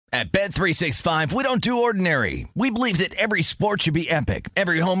At Bet365, we don't do ordinary. We believe that every sport should be epic.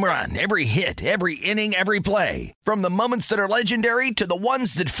 Every home run, every hit, every inning, every play. From the moments that are legendary to the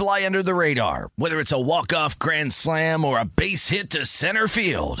ones that fly under the radar. Whether it's a walk-off grand slam or a base hit to center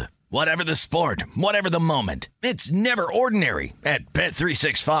field. Whatever the sport, whatever the moment. It's never ordinary at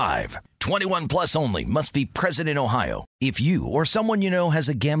Bet365. 21 plus only. Must be present in Ohio. If you or someone you know has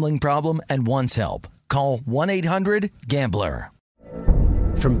a gambling problem and wants help, call 1-800-GAMBLER.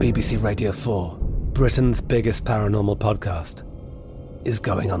 From BBC Radio 4, Britain's biggest paranormal podcast is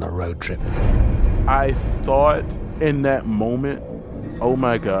going on a road trip. I thought in that moment, oh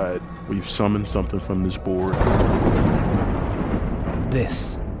my God, we've summoned something from this board.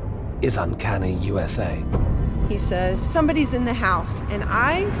 This is Uncanny USA. He says, somebody's in the house, and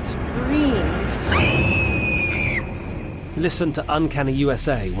I screamed. Listen to Uncanny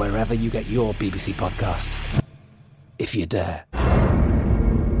USA wherever you get your BBC podcasts, if you dare.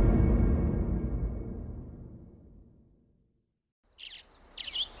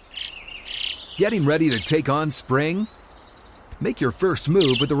 Getting ready to take on spring? Make your first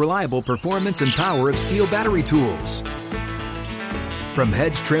move with the reliable performance and power of Steel battery tools. From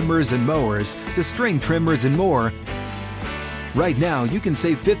hedge trimmers and mowers to string trimmers and more, right now you can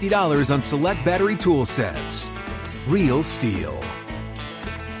save $50 on select battery tool sets. Real Steel.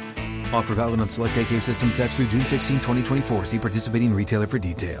 Offer valid on select AK system sets through June 16, 2024. See participating retailer for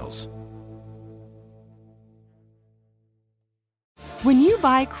details. When you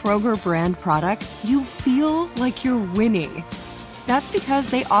buy Kroger brand products, you feel like you're winning. That's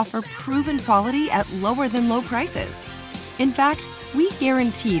because they offer proven quality at lower than low prices. In fact, we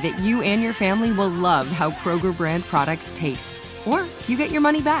guarantee that you and your family will love how Kroger brand products taste, or you get your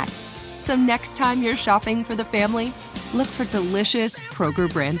money back. So next time you're shopping for the family, look for delicious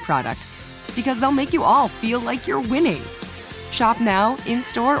Kroger brand products, because they'll make you all feel like you're winning. Shop now,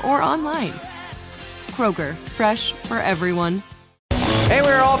 in-store, or online. Kroger, fresh for everyone. Hey,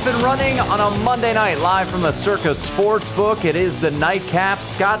 we're off and running on a Monday night, live from the Circa Sportsbook. It is the Nightcap.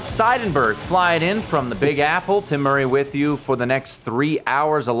 Scott Seidenberg flying in from the Big Apple. Tim Murray with you for the next 3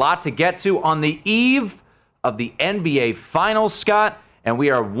 hours. A lot to get to on the eve of the NBA Finals, Scott. And we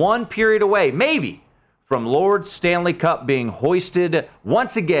are one period away, maybe, from Lord's Stanley Cup being hoisted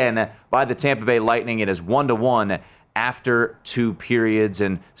once again by the Tampa Bay Lightning. It is 1-1 after 2 periods.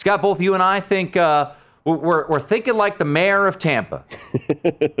 And, Scott, both you and I think... We're thinking like the mayor of Tampa.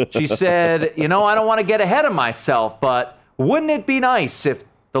 She said, I don't want to get ahead of myself, but wouldn't it be nice if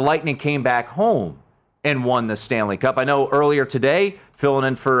the Lightning came back home and won the Stanley Cup? I know earlier today, filling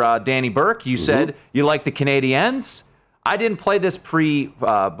in for Danny Burke, you said you like the Canadiens. I didn't play this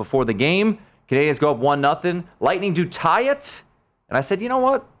before the game. Canadiens go up 1-0. Lightning do tie it. And I said, you know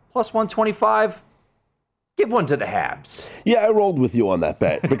what? Plus 125. Give one to the Habs. Yeah, I rolled with you on that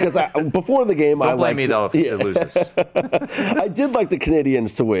bet because before the game, Don't blame me though if it loses. I did like the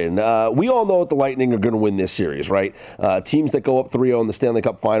Canadiens to win. We all know that the Lightning are going to win this series, right? Teams that go up 3-0 in the Stanley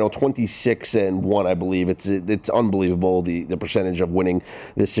Cup Final, 26-1, I believe. It's unbelievable the percentage of winning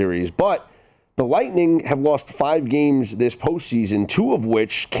this series, but. The Lightning have lost 5 games this postseason, 2 of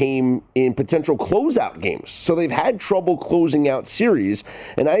which came in potential closeout games. So they've had trouble closing out series,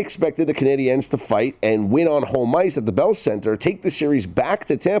 and I expected the Canadiens to fight and win on home ice at the Bell Center, take the series back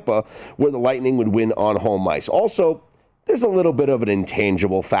to Tampa, where the Lightning would win on home ice. Also, there's a little bit of an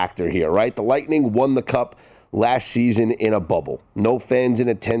intangible factor here, right? The Lightning won the Cup last season in a bubble. No fans in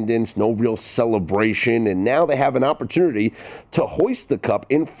attendance, no real celebration, and now they have an opportunity to hoist the cup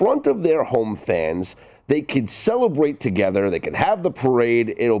in front of their home fans. They could celebrate together. They could have the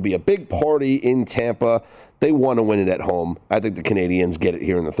parade. It'll be a big party in Tampa. They want to win it at home. I think the Canadiens get it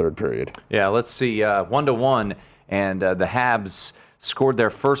here in the third period. Yeah, let's see. 1-1, and the Habs scored their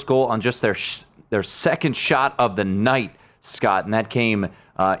first goal on just their second shot of the night, Scott, and that came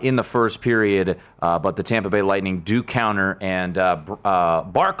in the first period, but the Tampa Bay Lightning do counter, and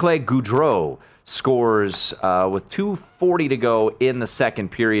Barclay Goodrow scores with 2:40 to go in the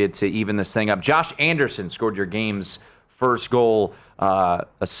second period to even this thing up. Josh Anderson scored your game's first goal,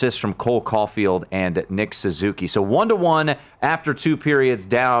 assist from Cole Caulfield and Nick Suzuki. So 1-1 after 2 periods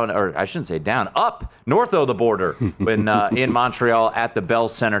down, or I shouldn't say down, up north of the border in Montreal at the Bell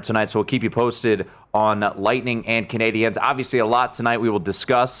Center tonight. So we'll keep you posted on Lightning and Canadiens. Obviously a lot tonight we will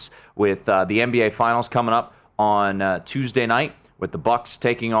discuss with the NBA Finals coming up on Tuesday night with the Bucks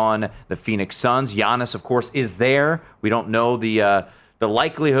taking on the Phoenix Suns. Giannis, of course, is there. We don't know the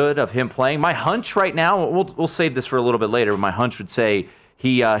likelihood of him playing. My hunch right now, we'll save this for a little bit later. My hunch would say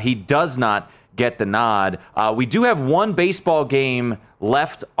he does not get the nod. We do have one baseball game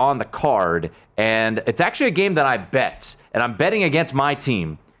left on the card, and it's actually a game that I bet, and I'm betting against my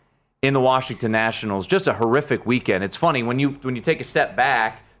team. in the Washington Nationals. Just a horrific weekend. It's funny, when you take a step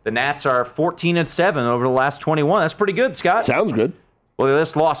back, the Nats are 14-7 over the last 21. That's pretty good, Scott. Sounds good. Well, they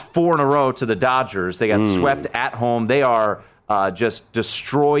just lost 4 in a row to the Dodgers. They got swept at home. They are just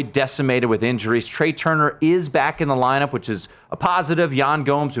destroyed, decimated with injuries. Trey Turner is back in the lineup, which is a positive. Yan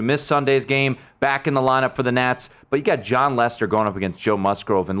Gomes, who missed Sunday's game, back in the lineup for the Nats. But you got John Lester going up against Joe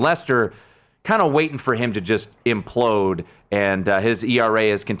Musgrove. And Lester kind of waiting for him to just implode. And his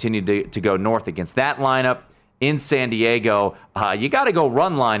ERA has continued to go north against that lineup. In San Diego, you got to go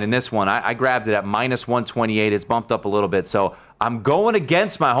run line in this one. I grabbed it at -128. It's bumped up a little bit. So I'm going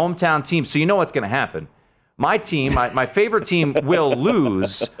against my hometown team. So you know what's going to happen. My team, my favorite team, will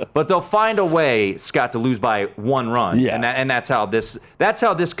lose, but they'll find a way, Scott, to lose by 1 run. Yeah. And that's how this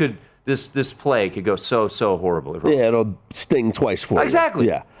play could go so horribly wrong. Yeah, it'll sting twice for you. Exactly.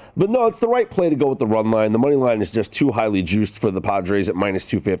 Yeah. But no, it's the right play to go with the run line. The money line is just too highly juiced for the Padres at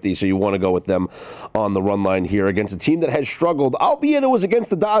 -250, so you want to go with them on the run line here against a team that has struggled, albeit it was against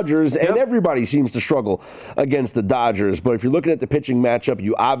the Dodgers, and everybody seems to struggle against the Dodgers. But if you're looking at the pitching matchup,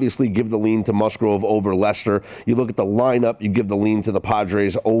 you obviously give the lean to Musgrove over Lester. You look at the lineup, you give the lean to the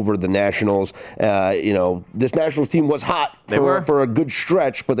Padres over the Nationals. This Nationals team was hot for a good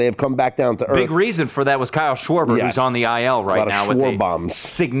stretch, but they have come back down to earth. Big reason for that was Kyle Schwarber, who's on the IL right now with a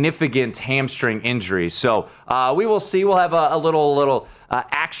significant hamstring injury. So we will see. We'll have a little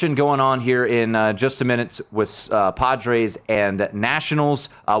action going on here in just a minute with Padres and Nationals.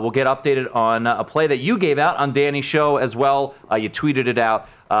 We'll get updated on a play that you gave out on Danny's show as well. You tweeted it out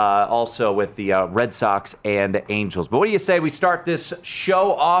also with the Red Sox and Angels. But what do you say we start this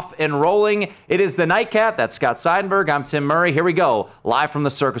show off and rolling? It is the Nightcap. That's Scott Seidenberg. I'm Tim Murray. Here we go, live from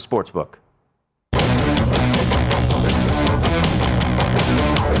the Circa Sportsbook.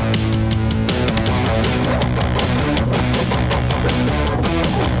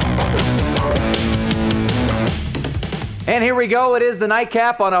 And here we go. It is the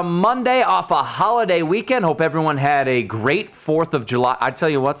Nightcap on a Monday off a holiday weekend. Hope everyone had a great 4th of July. I tell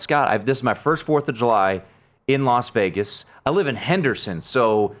you what, Scott, this is my first 4th of July in Las Vegas. I live in Henderson,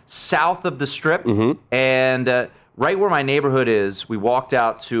 so south of the Strip. And right where my neighborhood is, we walked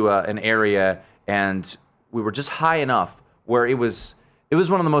out to an area, and we were just high enough where it was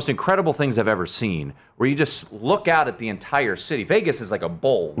one of the most incredible things I've ever seen, where you just look out at the entire city. Vegas is like a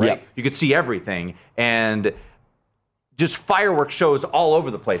bowl, right? Yep. You could see everything, and just fireworks shows all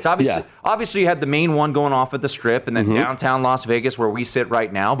over the place. Obviously, you had the main one going off at the Strip, and then downtown Las Vegas, where we sit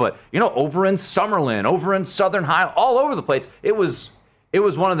right now. But over in Summerlin, over in Southern Highland, all over the place. It was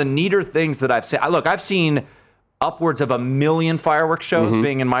one of the neater things that I've seen. I've seen upwards of 1 million fireworks shows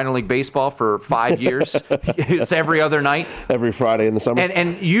being in minor league baseball for 5 years. It's every other night. Every Friday in the summer.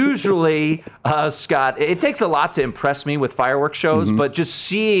 And usually, Scott, it takes a lot to impress me with fireworks shows, but just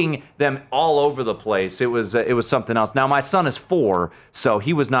seeing them all over the place, it was something else. Now, my son is 4, so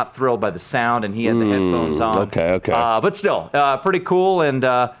he was not thrilled by the sound, and he had the headphones on. Okay. But still, pretty cool. And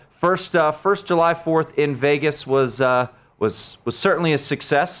first July 4th in Vegas was certainly a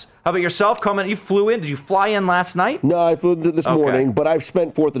success. How about yourself? You flew in. Did you fly in last night? No, I flew in this morning, but I've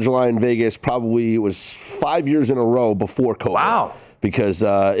spent 4th of July in Vegas probably, it was 5 years in a row before COVID. Wow. Because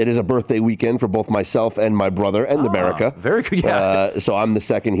it is a birthday weekend for both myself and my brother and America. Very good, yeah. So I'm the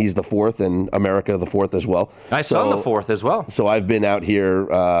second, he's the 4th, and America the 4th as well. My son the 4th as well. So I've been out here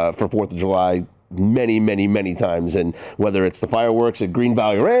for 4th of July many times, and whether it's the fireworks at Green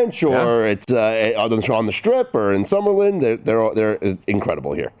Valley Ranch or it's on the Strip or in Summerlin, they're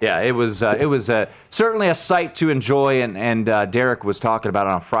incredible here. Yeah, it was certainly a sight to enjoy, and Derek was talking about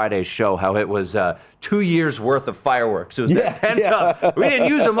it on Friday's show how it was 2 years worth of fireworks. It was pent up. We didn't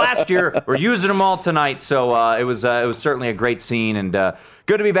use them last year. We're using them all tonight, so it was certainly a great scene, and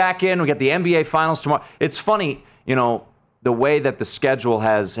good to be back in. We got the NBA Finals tomorrow. It's funny, the way that the schedule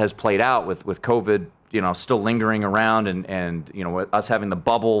has played out with COVID, still lingering around, and us having the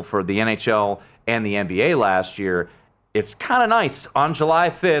bubble for the NHL and the NBA last year, it's kind of nice. On July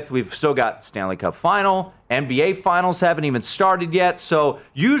 5th, we've still got Stanley Cup Final. NBA Finals haven't even started yet. So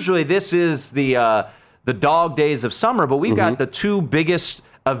usually this is the dog days of summer, but we've got the two biggest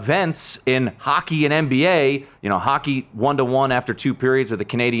events in hockey and NBA. Hockey 1-1 after 2 periods with the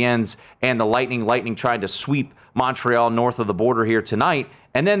Canadiens and the Lightning trying to sweep Montreal north of the border here tonight.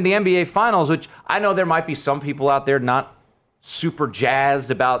 And then the NBA Finals, which I know there might be some people out there not super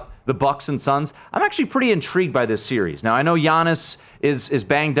jazzed about the Bucks and Suns. I'm actually pretty intrigued by this series. Now, I know Giannis is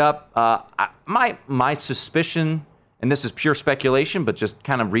banged up. My suspicion, and this is pure speculation, but just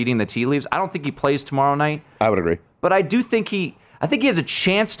kind of reading the tea leaves, I don't think he plays tomorrow night. I would agree. But I do think I think he has a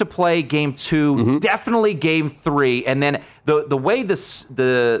chance to play game 2, definitely game 3, and then the way the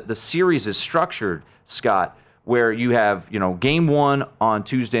series is structured, Scott, where you have game 1 on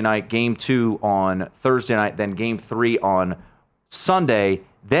Tuesday night, game 2 on Thursday night, then game 3 on Sunday,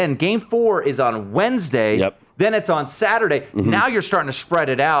 then game 4 is on Wednesday. Yep. Then it's on Saturday. Now you're starting to spread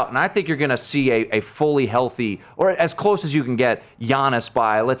it out, and I think you're going to see a fully healthy, or as close as you can get, Giannis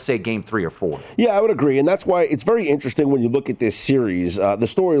by, let's say, game 3 or 4. Yeah, I would agree, and that's why it's very interesting when you look at this series. The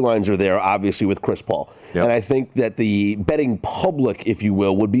storylines are there, obviously, with Chris Paul. Yep. And I think that the betting public, if you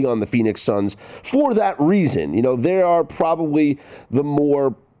will, would be on the Phoenix Suns for that reason. They are probably the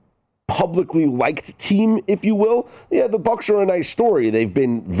more publicly liked team, if you will. Yeah, the Bucks are a nice story. They've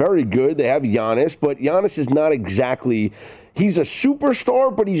been very good. They have Giannis, but Giannis is not exactly... He's a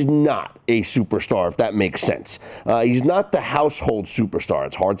superstar, but he's not a superstar, if that makes sense. He's not the household superstar.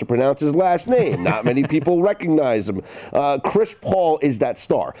 It's hard to pronounce his last name. Not many people recognize him. Chris Paul is that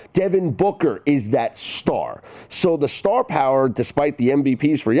star. Devin Booker is that star. So the star power, despite the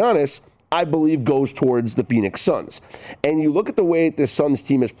MVPs for Giannis, I believe goes towards the Phoenix Suns. And you look at the way this Suns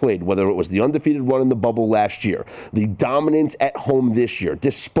team has played, whether it was the undefeated run in the bubble last year, the dominance at home this year,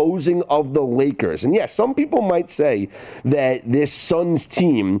 disposing of the Lakers. And yes, some people might say that this Suns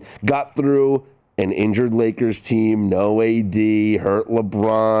team got through an injured Lakers team, no AD, hurt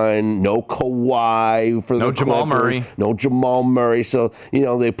LeBron, no Kawhi for the Clippers, Jamal Murray. No Jamal Murray. So,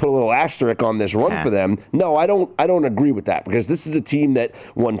 they put a little asterisk on this run for them. No, I don't agree with that, because this is a team that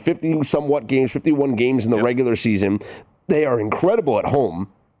won 51 games in the regular season. They are incredible at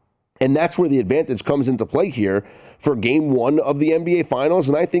home. And that's where the advantage comes into play here for game 1 of the NBA Finals,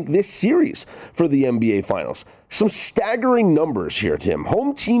 and I think this series for the NBA Finals. Some staggering numbers here, Tim.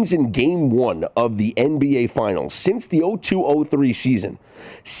 Home teams in game 1 of the NBA Finals since the 02-03 season.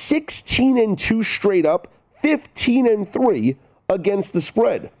 16-2 straight up, 15-3 against the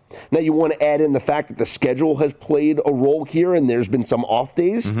spread. Now, you want to add in the fact that the schedule has played a role here, and there's been some off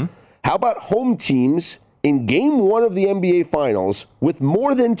days. How about home teams in game 1 of the NBA Finals with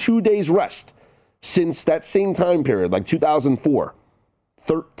more than 2 days rest since that same time period, like 2004,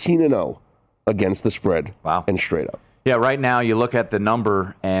 13-0 against the spread. Wow. And straight up. Yeah, right now you look at the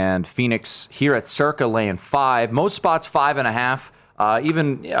number, and Phoenix here at circa laying 5. Most spots 5.5.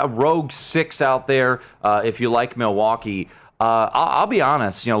 Even a rogue 6 out there if you like Milwaukee. I'll be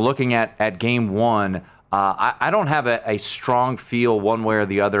honest, looking at game 1, I don't have a strong feel one way or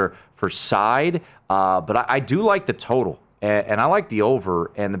the other for side, but I do like the total, and I like the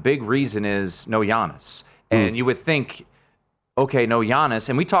over, and the big reason is no Giannis. And you would think, okay, no Giannis,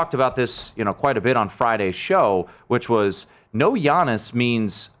 and we talked about this quite a bit on Friday's show, which was no Giannis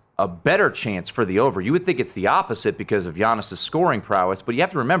means a better chance for the over. You would think it's the opposite because of Giannis' scoring prowess, but you have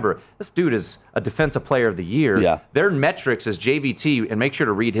to remember, this dude is a defensive player of the year. Yeah. Their metrics as JVT, and make sure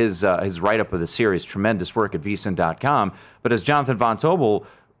to read his write-up of the series, tremendous work at vsin.com, but as Jonathan Von Tobel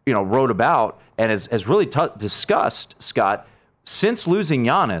wrote about and has really discussed, Scott, since losing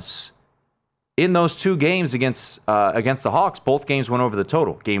Giannis, in those 2 games against the Hawks, both games went over the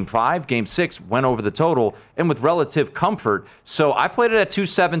total. Game 5, Game 6 went over the total, and with relative comfort. So I played it at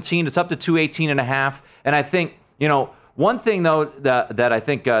 217. It's up to 218.5. And I think, one thing, though, that I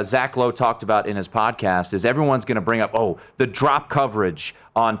think Zach Lowe talked about in his podcast is everyone's going to bring up, the drop coverage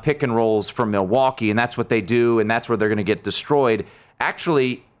on pick and rolls from Milwaukee, and that's what they do, and that's where they're going to get destroyed.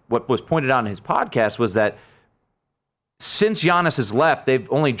 Actually, what was pointed out in his podcast was that since Giannis has left, they've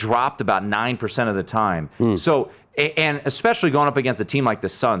only dropped about 9% of the time. So, and especially going up against a team like the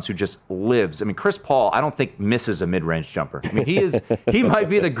Suns, who just lives. I mean, Chris Paul, I don't think misses a mid-range jumper. I mean, he might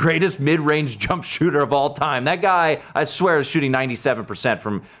be the greatest mid-range jump shooter of all time. That guy, I swear, is shooting 97%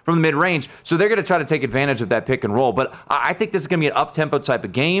 from the mid-range. So they're going to try to take advantage of that pick and roll. But I think this is going to be an up-tempo type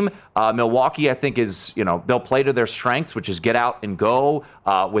of game. Milwaukee, I think, is, they'll play to their strengths, which is get out and go.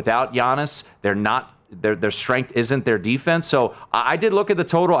 Without Giannis, they're not. Their strength isn't their defense. So I did look at the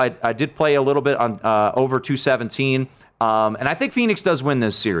total. I did play a little bit on over 217. And I think Phoenix does win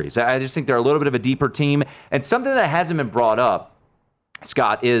this series. I just think they're a little bit of a deeper team. And something that hasn't been brought up,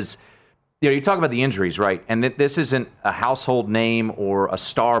 Scott, is, you talk about the injuries, right? And this isn't a household name or a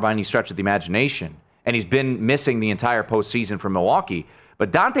star by any stretch of the imagination. And he's been missing the entire postseason for Milwaukee.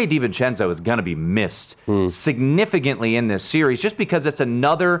 But Dante DiVincenzo is going to be missed significantly in this series just because it's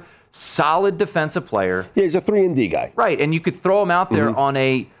another solid defensive player. Yeah, he's a 3-and-D guy. Right, and you could throw him out there on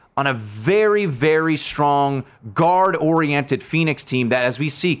a very, very strong guard-oriented Phoenix team that, as we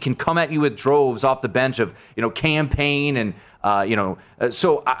see, can come at you with droves off the bench of, Campaign and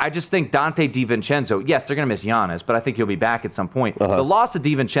So I just think Dante DiVincenzo, yes, they're going to miss Giannis, but I think he'll be back at some point. The loss of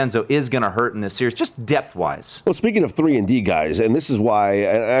DiVincenzo is going to hurt in this series, just depth-wise. Well, speaking of 3-and-D guys, and this is why,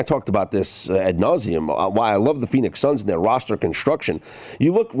 and I talked about this ad nauseum, why I love the Phoenix Suns and their roster construction.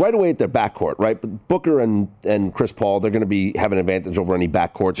 You look right away at their backcourt, right? Booker and Chris Paul, they're going to have an advantage over any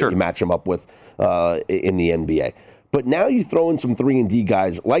backcourt that you match them up with in the NBA. But now you throw in some 3-and-D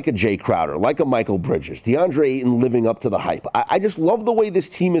guys like a Jay Crowder, like a Michael Bridges, DeAndre Ayton living up to the hype. I just love the way this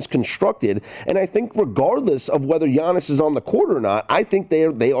team is constructed, and I think regardless of whether Giannis is on the court or not, I think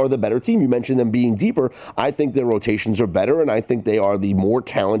they are the better team. You mentioned them being deeper. I think their rotations are better, and I think they are the more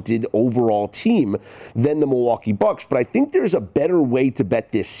talented overall team than the Milwaukee Bucks. But I think there's a better way to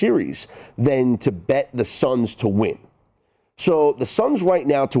bet this series than to bet the Suns to win. So the Suns right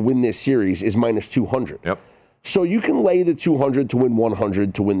now to win this series is minus 200. Yep. So you can lay the 200 to win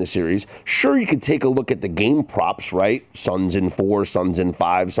 100 to win the series. Sure, you could take a look at the game props, right? Suns in 4, Suns in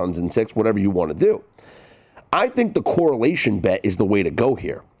 5, Suns in 6, whatever you want to do. I think the correlation bet is the way to go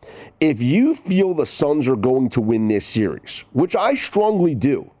here. If you feel the Suns are going to win this series, which I strongly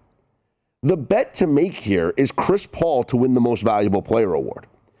do, the bet to make here is Chris Paul to win the Most Valuable Player award.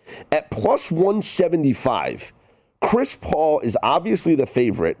 At plus 175, Chris Paul is obviously the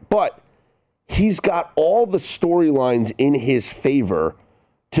favorite, but he's got all the storylines in his favor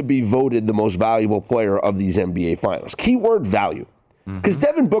to be voted the most valuable player of these NBA Finals. Keyword value. Because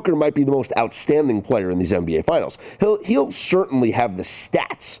Devin Booker might be the most outstanding player in these NBA Finals. He'll certainly have the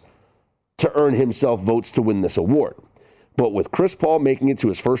stats to earn himself votes to win this award. But with Chris Paul making it to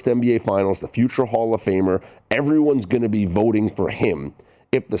his first NBA Finals, the future Hall of Famer, everyone's going to be voting for him.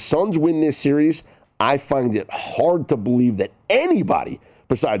 If the Suns win this series, I find it hard to believe that anybody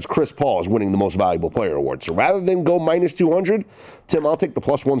besides Chris Paul is winning the Most Valuable Player award. So rather than go minus 200, Tim, I'll take the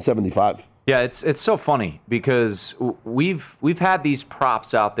plus 175. Yeah, it's so funny because we've had these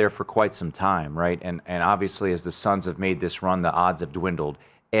props out there for quite some time, right? And obviously as the Suns have made this run, the odds have dwindled.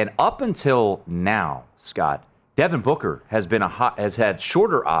 And up until now, Scott, Devin Booker has had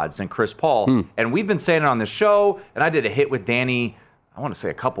shorter odds than Chris Paul. And we've been saying it on the show, and I did a hit with Danny, I want to say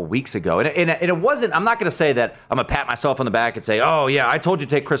a couple weeks ago. And it wasn't, I'm not going to say that I'm going to pat myself on the back and say, oh, yeah, I told you to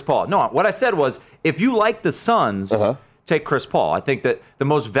take Chris Paul. No, what I said was, if you like the Suns, take Chris Paul. I think that the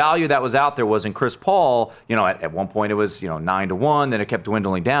most value that was out there was in Chris Paul. At one point it was, 9-1, then it kept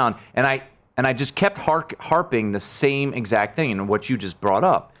dwindling down. And I just kept harping the same exact thing and what you just brought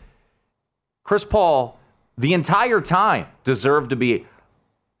up. Chris Paul, the entire time, deserved to be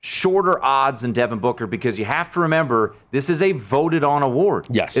shorter odds than Devin Booker because you have to remember this is a voted-on award.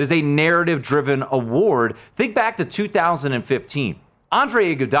 Yes. It is a narrative-driven award. Think back to 2015.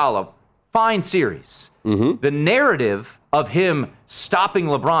 Andre Iguodala, fine series. The narrative of him stopping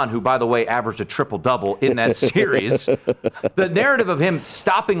LeBron, who, by the way, averaged a triple-double in that series, the narrative of him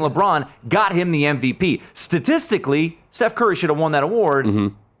stopping LeBron got him the MVP. Statistically, Steph Curry should have won that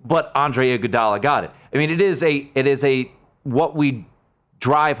award, but Andre Iguodala got it. I mean, it is a what we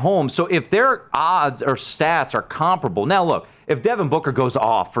drive home. So if their odds or stats are comparable, now look, if Devin Booker goes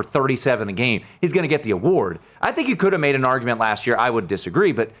off for 37 a game, he's going to get the award. I think you could have made an argument last year. I would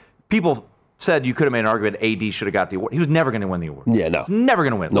disagree, but people said you could have made an argument AD should have got the award. He was never going to win the award. Yeah, no. He's never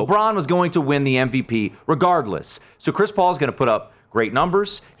going to win. Nope. LeBron was going to win the MVP regardless. So Chris Paul is going to put up great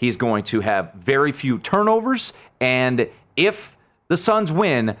numbers. He's going to have very few turnovers. And if the Suns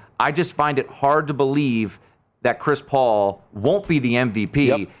win, I just find it hard to believe that Chris Paul won't be the MVP.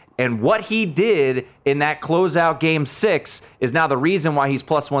 Yep. And what he did in that closeout Game 6 is now the reason why he's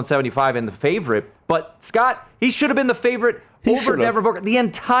plus 175 and the favorite. But, Scott, he should have been the favorite over Devin Booker the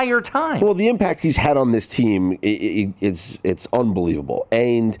entire time. Well, the impact he's had on this team, it's unbelievable.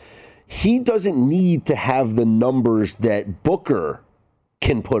 And he doesn't need to have the numbers that Booker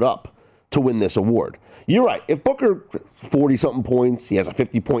can put up to win this award. You're right. If Booker 40-something points, he has a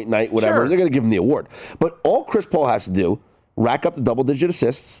 50-point night, whatever, they're going to give him the award. But all Chris Paul has to do, rack up the double-digit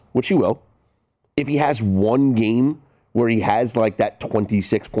assists, which he will. If he has one game where he has like that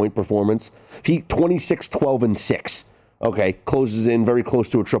 26-point performance, he 26, 12, and 6, okay, closes in very close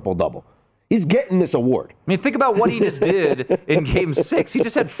to a triple-double. He's getting this award. I mean, think about what he just did in Game 6. He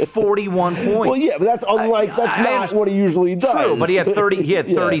just had 41 points. Well, yeah, but that's unlike. That's not what he usually does. True, but he had 30. He had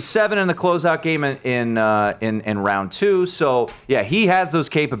 37 in the closeout game in round 2. So yeah, he has those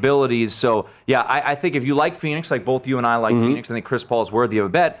capabilities. So yeah, I think if you like Phoenix, like both you and I like Phoenix, I think Chris Paul is worthy of a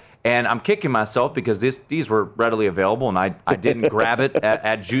bet. And I'm kicking myself because these were readily available, and I didn't grab it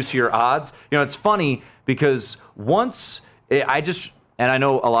at juicier odds. It's funny because once I just. And I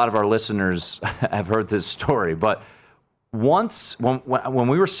know a lot of our listeners have heard this story, but once when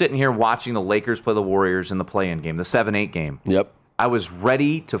we were sitting here watching the Lakers play the Warriors in the play-in game, the 7-8 game, Yep. I was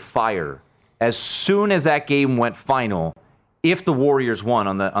ready to fire as soon as that game went final if the Warriors won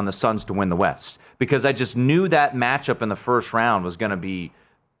on the Suns to win the West, because I just knew that matchup in the first round was going to be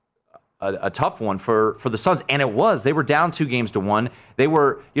a tough one for the Suns, and it was. They were down 2-1. They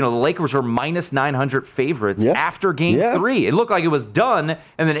were, the Lakers were minus 900 favorites after Game 3. It looked like it was done,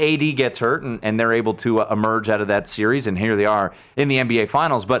 and then AD gets hurt, and they're able to emerge out of that series, and here they are in the NBA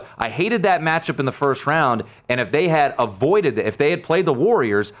Finals. But I hated that matchup in the first round, and if they had avoided it, if they had played the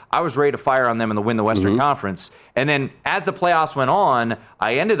Warriors, I was ready to fire on them and to win the Western Conference. And then as the playoffs went on,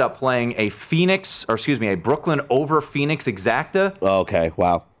 I ended up playing a Brooklyn over Phoenix exacta. Okay,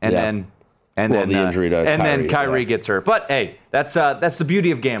 wow. And then the injury to Kyrie. And then Kyrie gets hurt. But hey, that's the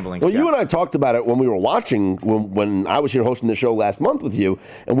beauty of gambling. Well, Scott. you and I talked about it when we were watching, when I was here hosting the show last month with you,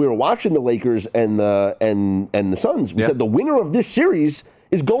 and we were watching the Lakers and the Suns. We said the winner of this series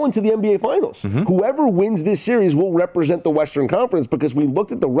is going to the NBA Finals. Whoever wins this series will represent the Western Conference, because we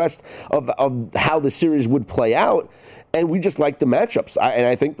looked at the rest of how the series would play out, and we just liked the matchups. And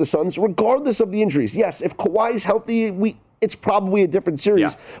I think the Suns, regardless of the injuries, yes, if Kawhi's healthy, it's probably a different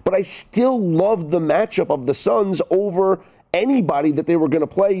series, but I still love the matchup of the Suns over anybody that they were going to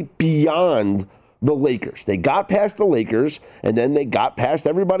play beyond the Lakers. They got past the Lakers, and then they got past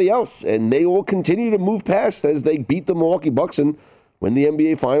everybody else, and they will continue to move past as they beat the Milwaukee Bucks and win the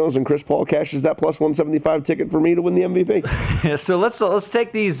NBA Finals, and Chris Paul cashes that plus 175 ticket for me to win the MVP. Yeah, so let's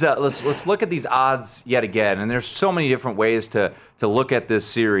take these. Let's look at these odds yet again, and there's so many different ways to look at this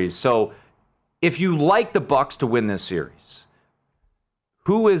series. So, if you like the Bucks to win this series,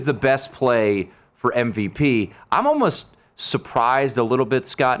 who is the best play for MVP? I'm almost surprised a little bit,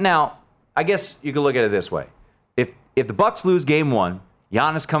 Scott. Now, I guess you could look at it this way: if the Bucks lose Game 1,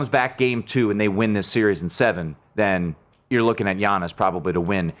 Giannis comes back Game 2, and they win this series in 7, then you're looking at Giannis probably to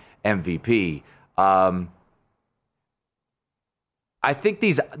win MVP. I think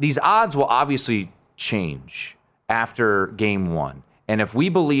these odds will obviously change after Game 1. And if we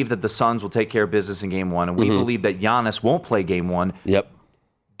believe that the Suns will take care of business in Game 1, and we believe that Giannis won't play Game 1,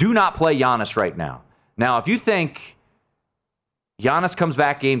 do not play Giannis right now. Now, if you think Giannis comes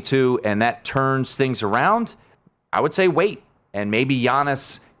back Game 2 and that turns things around, I would say wait. And maybe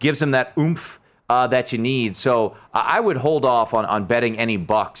Giannis gives him that oomph that you need. So I would hold off on betting any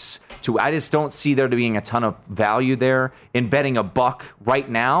Bucks. I just don't see there being a ton of value there in betting a Buck right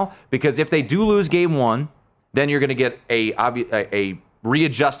now, because if they do lose Game 1, then you're going to get a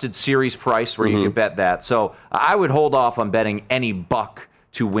readjusted series price where you can bet that. So I would hold off on betting any Buck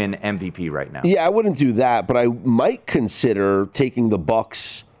to win MVP right now. Yeah, I wouldn't do that, but I might consider taking the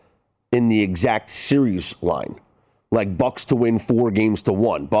Bucks in the exact series line. Like Bucks to win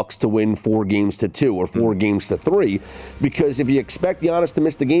 4-1, Bucks to win 4-2, or 4-3. Because if you expect Giannis to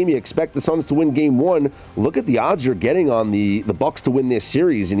miss the game, you expect the Suns to win Game 1, look at the odds you're getting on the Bucks to win this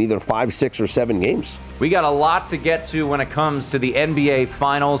series in either 5, 6, or 7 games. We got a lot to get to when it comes to the NBA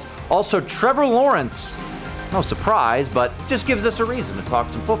Finals. Also, Trevor Lawrence, no surprise, but just gives us a reason to talk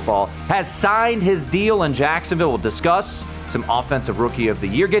some football, has signed his deal in Jacksonville. We'll discuss some Offensive Rookie of the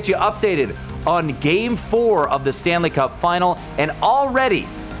Year, get you updated on Game 4 of the Stanley Cup Final, and already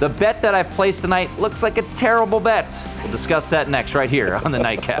the bet that I've placed tonight looks like a terrible bet. We'll discuss that next right here on the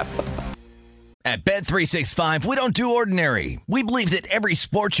Nightcap. At Bet365, we don't do ordinary. We believe that every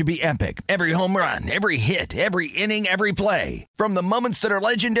sport should be epic. Every home run, every hit, every inning, every play. From the moments that are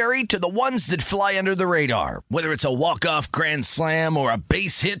legendary to the ones that fly under the radar. Whether it's a walk-off grand slam or a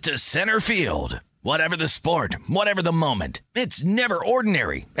base hit to center field. Whatever the sport, whatever the moment, it's never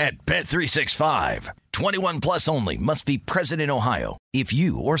ordinary at Bet365. 21 plus only. Must be present in Ohio. If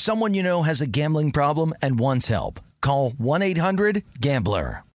you or someone you know has a gambling problem and wants help, call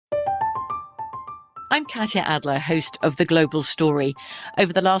 1-800-GAMBLER. I'm Katya Adler, host of The Global Story.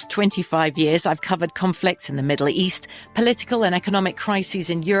 Over the last 25 years, I've covered conflicts in the Middle East, political and economic crises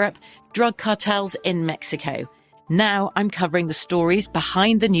in Europe, drug cartels in Mexico. Now I'm covering the stories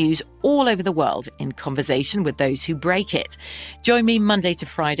behind the news all over the world in conversation with those who break it. Join me Monday to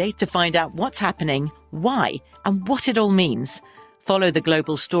Friday to find out what's happening, why, and what it all means. Follow The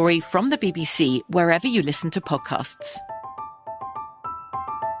Global Story from the BBC wherever you listen to podcasts.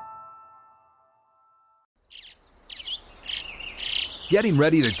 Getting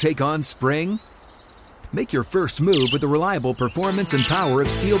ready to take on spring? Make your first move with the reliable performance and power of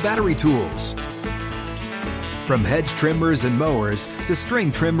Steel battery tools. From hedge trimmers and mowers to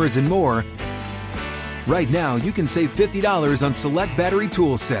string trimmers and more, right now you can save $50 on select battery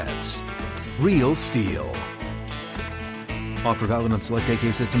tool sets. Real Steel. Offer valid on select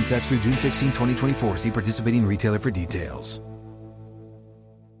AK system sets through June 16, 2024. See participating retailer for details.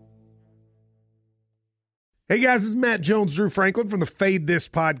 Hey guys, this is Matt Jones, Drew Franklin from the Fade This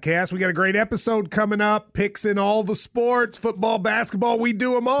podcast. We got a great episode coming up, picks in all the sports, football, basketball, we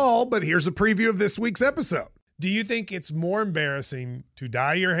do them all, but here's a preview of this week's episode. Do you think it's more embarrassing to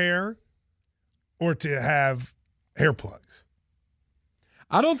dye your hair or to have hair plugs?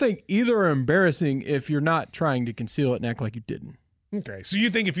 I don't think either are embarrassing if you're not trying to conceal it and act like you didn't. Okay, so you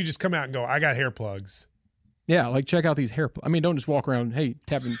think if you just come out and go, I got hair plugs. Yeah, like check out these hair plugs. I mean, don't just walk around, hey,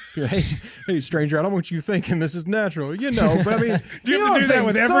 tapping, hey, stranger, I don't want you thinking this is natural. You know, but I mean, do you have to do that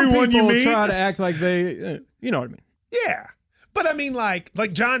with everyone you meet? Try to act like they, you know what I mean? Yeah. But I mean, like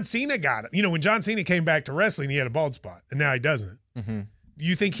John Cena got it. You know, when John Cena came back to wrestling, he had a bald spot, and now he doesn't. Mm-hmm.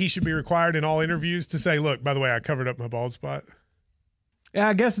 You think he should be required in all interviews to say, look, by the way, I covered up my bald spot? Yeah,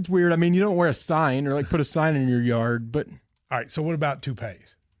 I guess it's weird. I mean, you don't wear a sign or like put a sign in your yard, but. All right, so what about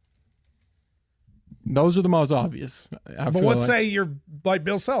toupees? Those are the most obvious. But let's say you're like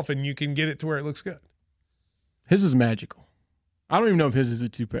Bill Self and you can get it to where it looks good. His is magical. I don't even know if his is a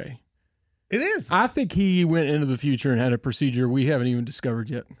toupee. It is. I think he went into the future and had a procedure we haven't even discovered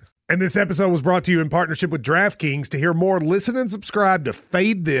yet. And this episode was brought to you in partnership with DraftKings. To hear more, listen and subscribe to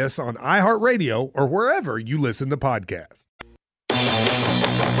Fade This on iHeartRadio or wherever you listen to podcasts.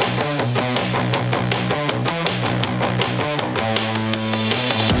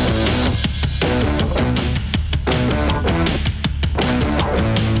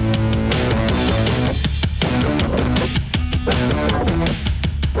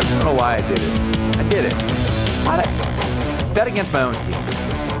 I don't know why I did it. I did it. Why did I bet against my own team?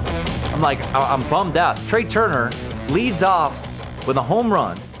 I'm bummed out. Trey Turner leads off with a home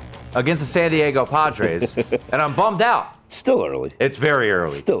run against the San Diego Padres, and I'm bummed out. Still early. It's very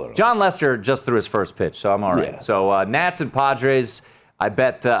early. Still early. John Lester just threw his first pitch, so I'm all right. Yeah. So Nats and Padres, I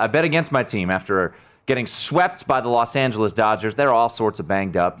bet against my team after getting swept by the Los Angeles Dodgers. They're all sorts of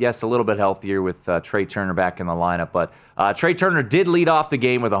banged up. Yes, a little bit healthier with Trey Turner back in the lineup, but Trey Turner did lead off the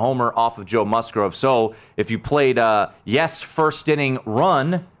game with a homer off of Joe Musgrove. So if you played first inning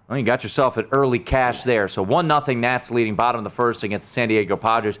run, well, you got yourself an early cash there. So 1-0 Nats leading bottom of the first against the San Diego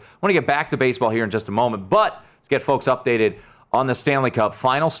Padres. I want to get back to baseball here in just a moment, but let's get folks updated on the Stanley Cup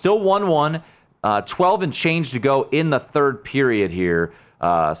final. Still 1-1, 12 and change to go in the third period here,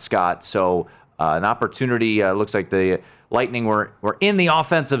 Scott. So an opportunity. Looks like the Lightning were in the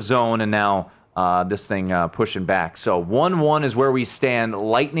offensive zone, and now this thing pushing back. So 1-1 is where we stand,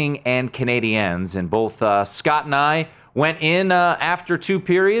 Lightning and Canadiens. And both Scott and I went in after two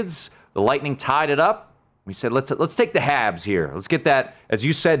periods. The Lightning tied it up. We said, let's take the Habs here. Let's get that, as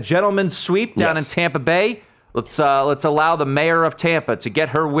you said, gentleman's sweep down in Tampa Bay. Let's allow the mayor of Tampa to get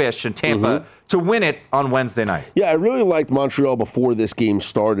her wish and Tampa to win it on Wednesday night. Yeah, I really liked Montreal before this game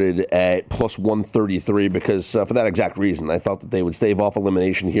started at plus 133 because for that exact reason. I felt that they would stave off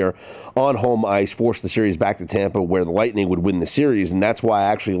elimination here on home ice, force the series back to Tampa where the Lightning would win the series, and that's why I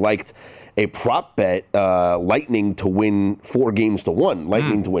actually liked a prop bet, Lightning to win 4-1,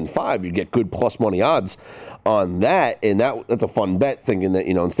 Lightning to win 5. You'd get good plus money odds on that, and that's a fun bet, thinking that,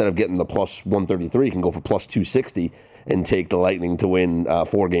 instead of getting the plus 133, you can go for plus 260 and take the Lightning to win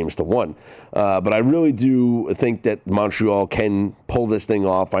 4-1. But I really do think that Montreal can pull this thing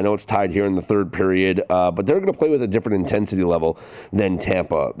off. I know it's tied here in the third period, but they're going to play with a different intensity level than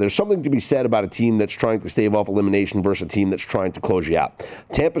Tampa. There's something to be said about a team that's trying to stave off elimination versus a team that's trying to close you out.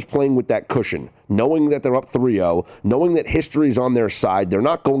 Tampa's playing with that cushion, knowing that they're up 3-0, knowing that history's on their side. They're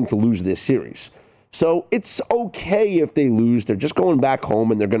not going to lose this series. So it's okay if they lose. They're just going back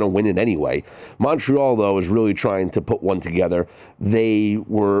home, and they're going to win it anyway. Montreal, though, is really trying to put one together. They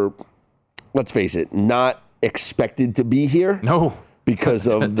were, let's face it, not expected to be here. No. Because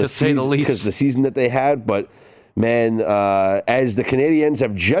of the season that they had. But, man, as the Canadiens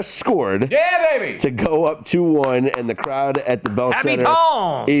have just scored to go up 2-1, and the crowd at the Bell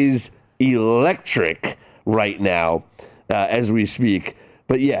Center is electric right now as we speak.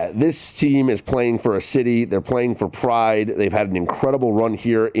 But, yeah, this team is playing for a city. They're playing for pride. They've had an incredible run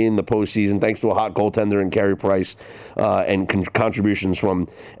here in the postseason, thanks to a hot goaltender in Carey Price and contributions from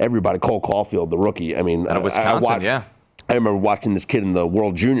everybody. Cole Caulfield, the rookie. I mean, out of Wisconsin, I remember watching this kid in the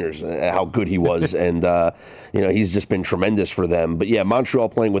World Juniors, how good he was, and he's just been tremendous for them. But yeah, Montreal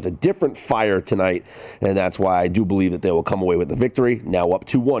playing with a different fire tonight, and that's why I do believe that they will come away with the victory. Now up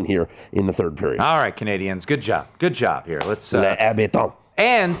 2-1 here in the third period. All right, Canadiens, good job here. Let's.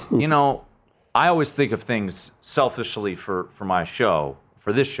 And I always think of things selfishly for my show,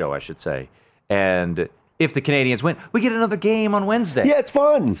 for this show, I should say. And if the Canadians win. We get another game on Wednesday. Yeah, it's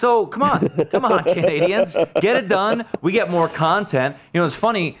fun. So come on, Canadians, get it done. We get more content. It's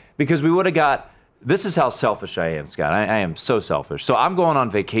funny because we would have got. This is how selfish I am, Scott. I am so selfish. So I'm going on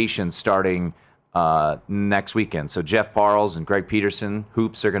vacation starting next weekend. So Jeff Parles and Greg Peterson,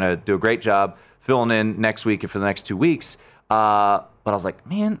 Hoops, are going to do a great job filling in next week and for the next 2 weeks. But I was like,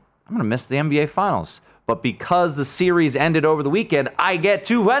 man, I'm going to miss the NBA Finals. But because the series ended over the weekend, I get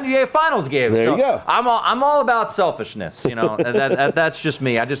 2 NBA Finals games. There you go. I'm all about selfishness. That's just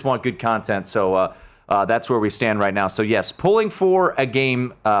me. I just want good content. So that's where we stand right now. So yes, pulling for a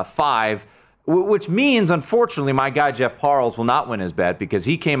game 5, which means, unfortunately, my guy Jeff Parles will not win his bet because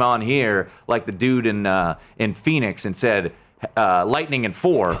he came on here like the dude in Phoenix and said, Lightning in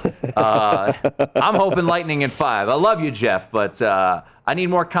 4. I'm hoping Lightning in 5. I love you, Jeff, but I need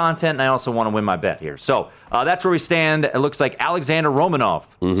more content, and I also want to win my bet here. So that's where we stand. It looks like Alexander Romanov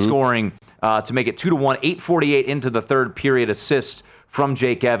scoring to make it 2-1, 8:48 into the third period. Assist from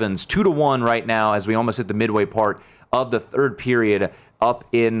Jake Evans, 2-1 right now as we almost hit the midway part of the third period up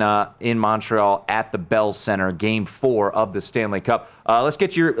in Montreal at the Bell Center, Game 4 of the Stanley Cup. Let's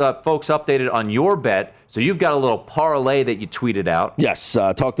get your folks updated on your bet. So you've got a little parlay that you tweeted out. Yes,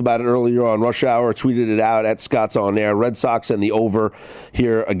 talked about it earlier on Rush Hour, tweeted it out at Scott's On Air. Red Sox and the over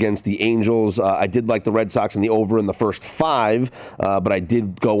here against the Angels. I did like the Red Sox and the over in the first 5, but I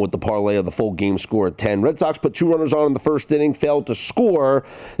did go with the parlay of the full game score at 10. Red Sox put 2 runners on in the first inning, failed to score.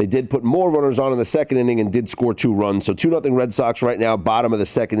 They did put more runners on in the second inning and did score 2 runs. So 2-0 Red Sox right now, bottom of the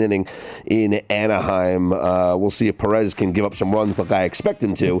second inning in Anaheim. We'll see if Perez can give up some runs like I expect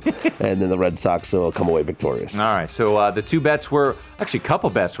him to, and then the Red Sox will come away victorious. All right, so the 2 bets were, actually a couple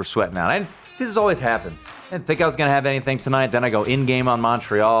bets were sweating out. This always happens. I didn't think I was going to have anything tonight. Then I go in-game on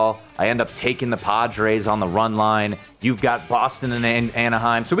Montreal. I end up taking the Padres on the run line. You've got Boston and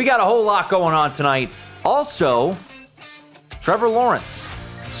Anaheim. So we got a whole lot going on tonight. Also, Trevor Lawrence,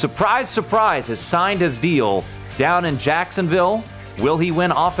 surprise, surprise, has signed his deal down in Jacksonville. Will he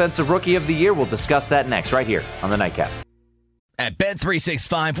win Offensive Rookie of the Year? We'll discuss that next, right here on the Nightcap. At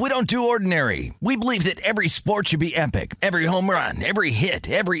Bet365, we don't do ordinary. We believe that every sport should be epic. Every home run, every hit,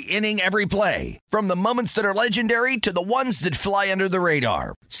 every inning, every play. From the moments that are legendary to the ones that fly under the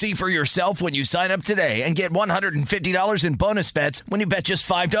radar. See for yourself when you sign up today and get $150 in bonus bets when you bet just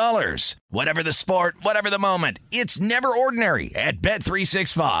 $5. Whatever the sport, whatever the moment, it's never ordinary at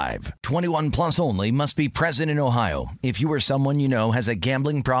Bet365. 21 plus only. Must be present in Ohio. If you or someone you know has a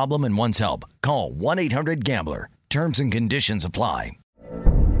gambling problem and wants help, call 1-800-GAMBLER. Terms and conditions apply.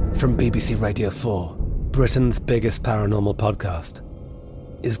 From BBC Radio 4, Britain's biggest paranormal podcast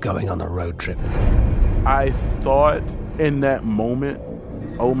is going on a road trip. I thought in that moment,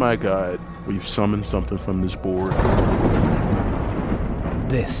 oh my God, we've summoned something from this board.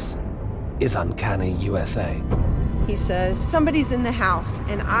 This is Uncanny USA. He says, somebody's in the house,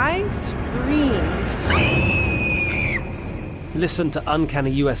 and I screamed. Listen to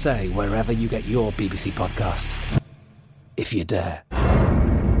Uncanny USA wherever you get your BBC podcasts, if you dare.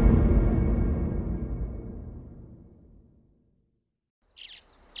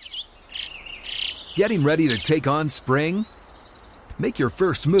 Getting ready to take on spring? Make your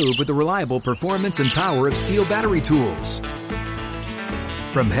first move with the reliable performance and power of Steel battery tools.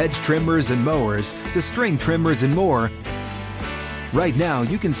 From hedge trimmers and mowers to string trimmers and more, right now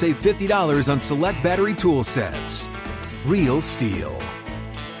you can save $50 on select battery tool sets. Real Steel.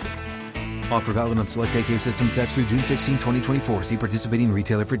 Offer valid on select AK system sets through June 16, 2024. See participating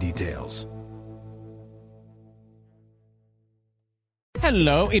retailer for details.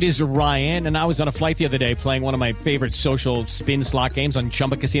 Hello, it is Ryan, and I was on a flight the other day playing one of my favorite social spin slot games on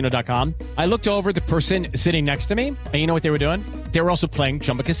ChumbaCasino.com. I looked over the person sitting next to me, and you know what they were doing? They were also playing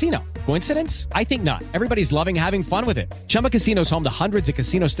Chumba Casino. Coincidence? I think not. Everybody's loving having fun with it. Chumba Casino is home to hundreds of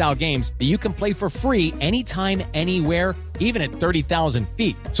casino-style games that you can play for free anytime, anywhere, even at 30,000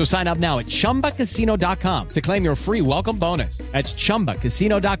 feet. So sign up now at ChumbaCasino.com to claim your free welcome bonus. That's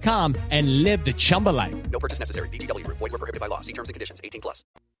ChumbaCasino.com and live the Chumba life. No purchase necessary. VGW. Void where prohibited by law. See terms and conditions. 18 plus.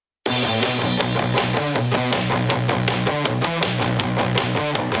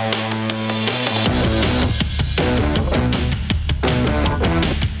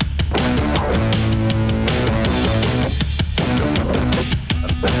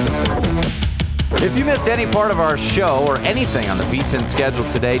 If you missed any part of our show or anything on the VSiN schedule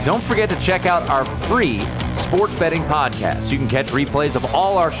today, don't forget to check out our free sports betting podcast. You can catch replays of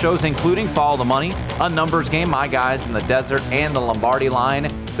all our shows, including Follow the Money, A Numbers Game, My Guys in the Desert, and the Lombardi Line.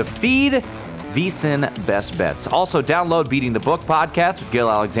 The feed, VSiN Best Bets. Also, download Beating the Book podcast with Gil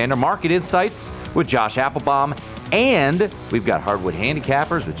Alexander, Market Insights with Josh Applebaum, And we've got Hardwood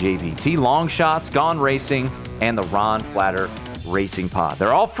Handicappers with JVT, Long Shots, Gone Racing, and the Ron Flatter Racing Pod.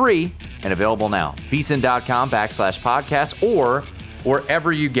 They're all free and available now. VSiN.com/podcast or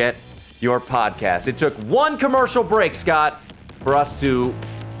wherever you get your podcast. It took one commercial break, Scott, for us to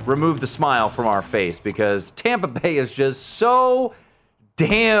remove the smile from our face because Tampa Bay is just so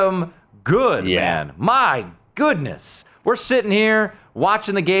damn good, man. My goodness. We're sitting here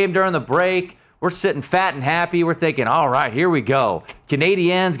watching the game during the break. We're sitting fat and happy. We're thinking, all right, here we go.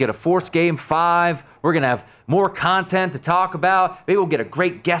 Canadiens get a forced game 5. We're going to have more content to talk about. Maybe we'll get a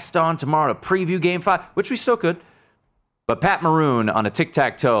great guest on tomorrow to preview game 5, which we still could. But Pat Maroon on a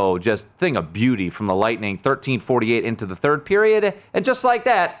tic-tac-toe, just thing of beauty from the Lightning, 13:48 into the third period. And just like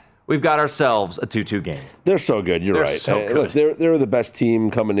that, we've got ourselves a 2-2 game. They're so good. You're right. So good. Look, they're the best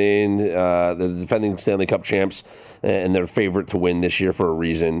team coming in, the defending Stanley Cup champs, and they're favorite to win this year for a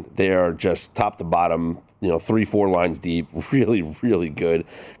reason. They are just top to bottom, 3-4 lines deep, really, really good.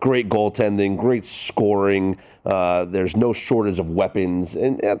 Great goaltending, great scoring. There's no shortage of weapons.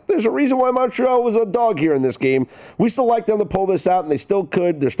 And there's a reason why Montreal was a dog here in this game. We still like them to pull this out, and they still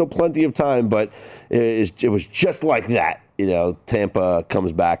could. There's still plenty of time, but it was just like that. Tampa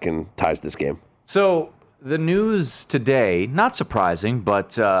comes back and ties this game. So the news today, not surprising,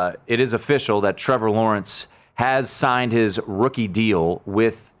 but it is official that Trevor Lawrence has signed his rookie deal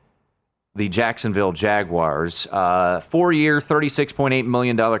with the Jacksonville Jaguars. 4-year, $36.8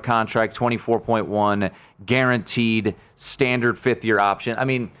 million contract, $24.1 guaranteed, standard fifth-year option. I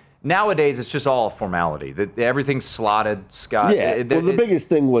mean, nowadays it's just all a formality. Everything's slotted, Scott. Yeah, the biggest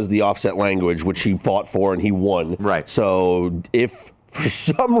thing was the offset language, which he fought for and he won. Right. So if for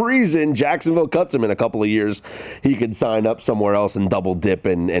some reason Jacksonville cuts him in a couple of years, he could sign up somewhere else and double dip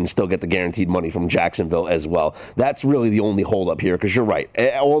and still get the guaranteed money from Jacksonville as well. That's really the only holdup here, because you're right.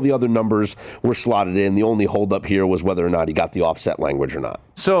 All the other numbers were slotted in. The only holdup here was whether or not he got the offset language or not.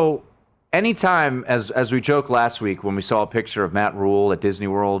 So anytime, as we joked last week when we saw a picture of Matt Rule at Disney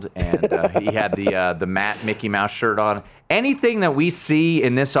World and he had the Matt Mickey Mouse shirt on, anything that we see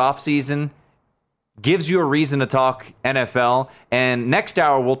in this offseason gives you a reason to talk NFL. And next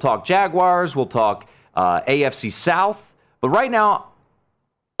hour, we'll talk Jaguars, we'll talk AFC South. But right now,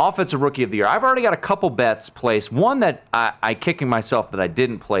 Offensive Rookie of the Year. I've already got a couple bets placed. One that I kicking myself that I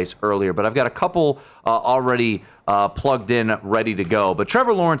didn't place earlier, but I've got a couple already plugged in, ready to go. But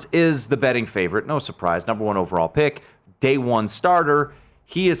Trevor Lawrence is the betting favorite. No surprise. Number 1 overall pick. Day 1 starter.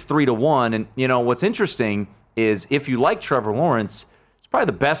 He is 3-1. And, what's interesting is if you like Trevor Lawrence, it's probably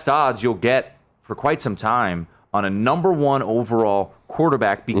the best odds you'll get for quite some time on a number 1 overall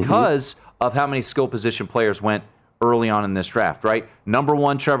quarterback because of how many skill position players went early on in this draft, right? Number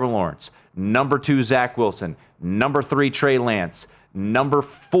 1, Trevor Lawrence. Number 2, Zach Wilson. Number 3, Trey Lance. Number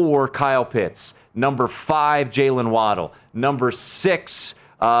 4, Kyle Pitts. Number 5, Jalen Waddle. Number 6,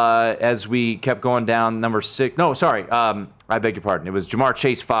 as we kept going down, number 6. No, sorry. I beg your pardon. It was Jamar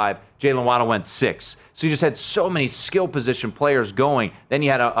Chase 5. Jalen Waddle went 6. So you just had so many skill position players going. Then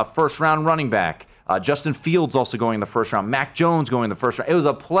you had a first-round running back. Justin Fields also going in the first round. Mac Jones going in the first round. It was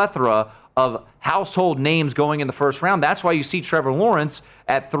a plethora of household names going in the first round. That's why you see Trevor Lawrence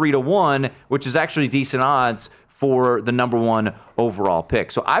at 3-1, which is actually decent odds for the number 1 overall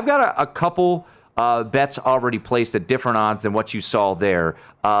pick. So I've got a couple bets already placed at different odds than what you saw there.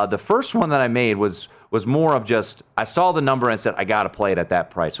 The first one that I made was more of just, I saw the number and said, I got to play it at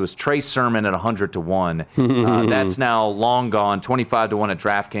that price. It was Trey Sermon at 100-1. That's now long gone, 25-1 at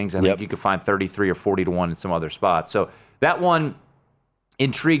DraftKings. I think you could find 33 or 40-1 in some other spots. So that one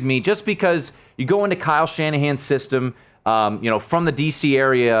intrigued me just because you go into Kyle Shanahan's system, from the D.C.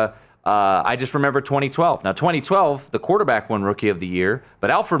 area. I just remember 2012. Now, 2012, the quarterback won Rookie of the Year, but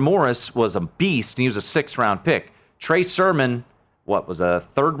Alfred Morris was a beast, and he was a 6th-round pick. Trey Sermon, was a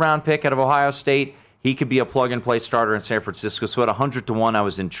 3rd-round pick out of Ohio State. He could be a plug-and-play starter in San Francisco. So at 100-1, I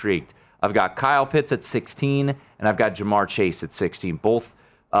was intrigued. I've got Kyle Pitts at 16, and I've got Jamar Chase at 16. Both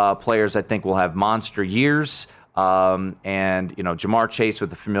players I think will have monster years. And, Jamar Chase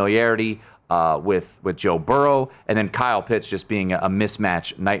with the familiarity with Joe Burrow, and then Kyle Pitts just being a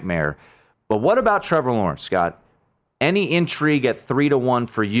mismatch nightmare. But what about Trevor Lawrence, Scott? Any intrigue at 3-1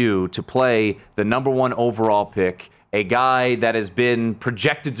 for you to play the number 1 overall pick, a guy that has been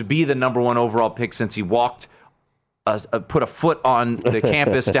projected to be the number 1 overall pick since he put a foot on the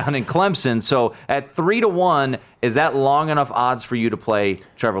campus down in Clemson. So at 3-1, is that long enough odds for you to play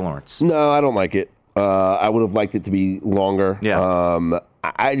Trevor Lawrence? No, I don't like it. I would have liked it to be longer. Yeah.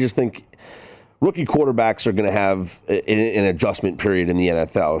 I just think rookie quarterbacks are going to have an adjustment period in the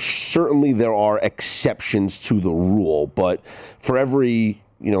NFL. Certainly there are exceptions to the rule, but for every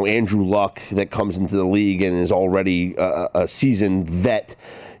Andrew Luck that comes into the league and is already a seasoned vet.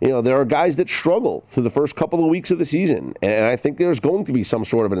 There are guys that struggle through the first couple of weeks of the season, and I think there's going to be some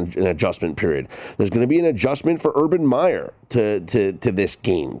sort of an adjustment period. There's going to be an adjustment for Urban Meyer to this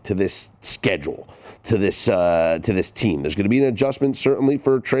game, to this schedule, to this team. There's going to be an adjustment certainly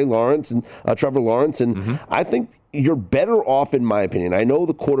for Trevor Lawrence, and I think you're better off, in my opinion. I know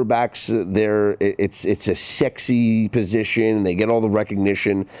the quarterbacks there; it's a sexy position. They get all the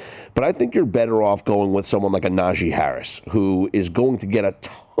recognition, but I think you're better off going with someone like a Najee Harris, who is going to get a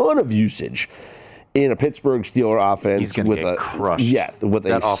ton of usage in a Pittsburgh Steelers offense. He's going to get crushed. Yeah, with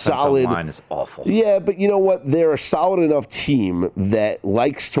that a solid line is awful. Yeah, but you know what? They're a solid enough team that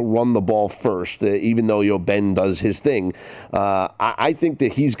likes to run the ball first, even though Ben does his thing. I think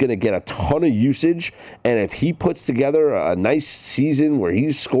that he's going to get a ton of usage, and if he puts together a nice season where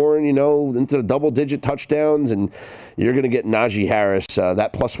he's scoring, into the double-digit touchdowns, and you're going to get Najee Harris,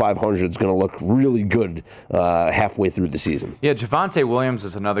 that plus 500 is going to look really good halfway through the season. Yeah, Javonte Williams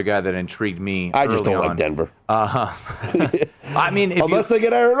is another guy that intrigued me. I just don't like Denver. I mean, unless they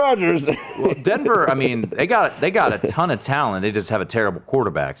get Aaron Rodgers. Well, Denver, I mean, they got a ton of talent. They just have a terrible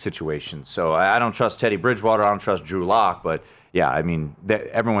quarterback situation. So I don't trust Teddy Bridgewater. I don't trust Drew Lock. But yeah, I mean,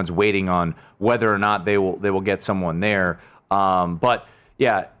 everyone's waiting on whether or not they will get someone there. But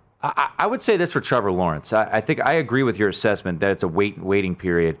yeah. I would say this for Trevor Lawrence. I think I agree with your assessment that it's a waiting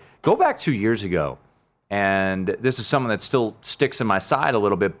period. Go back 2 years ago, and this is someone that still sticks in my side a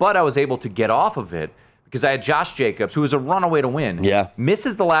little bit, but I was able to get off of it because I had Josh Jacobs, who was a runaway to win. Yeah.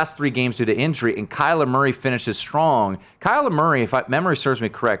 Misses the last 3 games due to injury, and Kyler Murray finishes strong. Kyler Murray, if memory serves me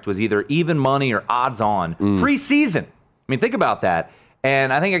correct, was either even money or odds on preseason. I mean, think about that.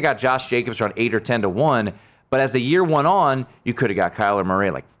 And I think I got Josh Jacobs around 8 or 10 to 1, but as the year went on, you could have got Kyler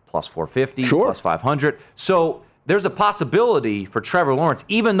Murray like plus 450, plus 500. So there's a possibility for Trevor Lawrence,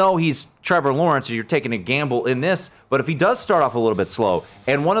 even though he's Trevor Lawrence, you're taking a gamble in this. But if he does start off a little bit slow,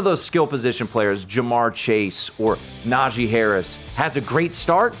 and one of those skill position players, Jamar Chase or Najee Harris, has a great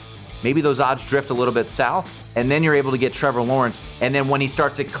start, maybe those odds drift a little bit south, and then you're able to get Trevor Lawrence. And then when he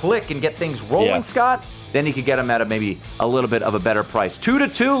starts to click and get things rolling, Scott, then you could get him at maybe a little bit of a better price.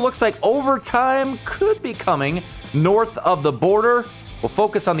 2-2, looks like overtime could be coming north of the border. We'll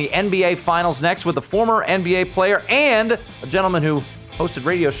focus on the NBA Finals next with a former NBA player and a gentleman who hosted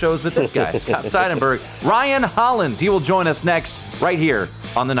radio shows with this guy, Scott Seidenberg. Ryan Hollins, he will join us next right here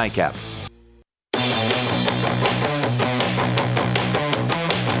on the Nightcap.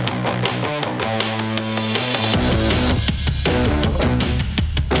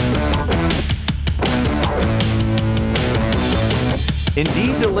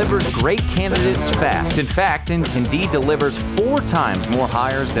 Indeed delivers great candidates fast. In fact, Indeed delivers 4 times more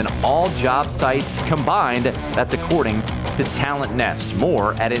hires than all job sites combined. That's according to Talent Nest.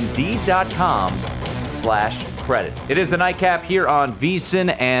 More at Indeed.com/credit. It is the Nightcap here on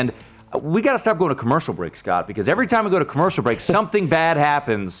VSiN, and we got to stop going to commercial break, Scott, because every time we go to commercial break, something bad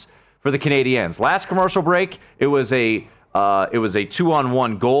happens for the Canadiens. Last commercial break, it was a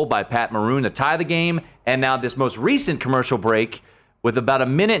 2-on-1 goal by Pat Maroon to tie the game, and now this most recent commercial break, with about a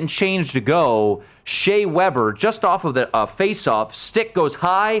minute and change to go, Shea Weber, just off of the face-off, stick goes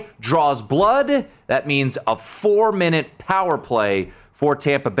high, draws blood. That means a 4-minute power play for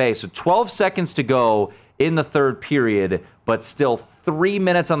Tampa Bay. So 12 seconds to go in the third period, but still 3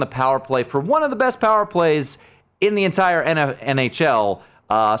 minutes on the power play for one of the best power plays in the entire NHL.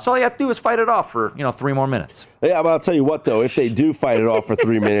 So all you have to do is fight it off for 3 more minutes. Yeah, but I'll tell you what, though, if they do fight it off for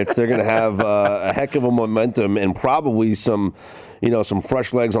 3 minutes, they're going to have a heck of a momentum and probably some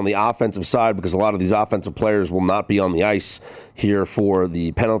fresh legs on the offensive side, because a lot of these offensive players will not be on the ice here for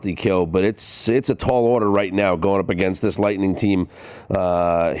the penalty kill. But it's a tall order right now going up against this Lightning team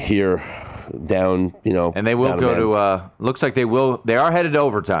here down, And they will go to, looks like they are headed to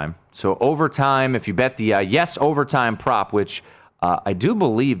overtime. So overtime, if you bet the yes overtime prop, which I do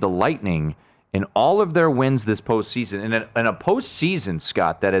believe the Lightning, in all of their wins this postseason, in a postseason,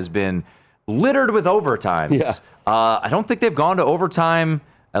 Scott, that has been littered with overtimes. Yeah. I don't think they've gone to overtime.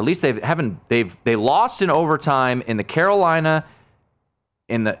 At least they haven't. They lost in overtime in Carolina,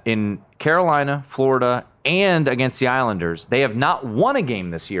 Florida, and against the Islanders. They have not won a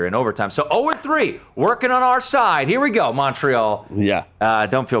game this year in overtime. So 0-3, working on our side. Here we go, Montreal. Yeah.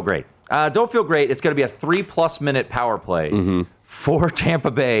 Don't feel great. Don't feel great. It's going to be a 3+ minute power play for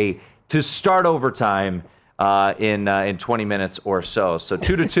Tampa Bay to start overtime in 20 minutes or so. So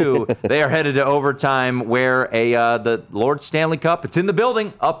 2-2, they are headed to overtime, where the Lord Stanley Cup, it's in the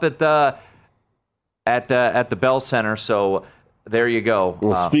building up at the Bell Center. So there you go.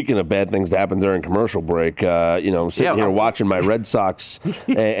 Well, speaking of bad things that happen during commercial break, I'm sitting here watching my Red Sox,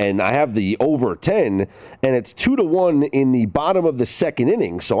 and I have the over 10, and it's 2-1 in the bottom of the second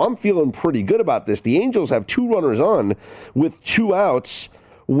inning. So I'm feeling pretty good about this. The Angels have 2 runners on with 2 outs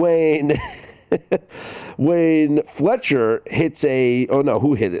when Fletcher hits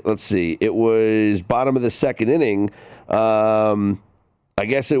who hit it? Let's see. It was bottom of the second inning. I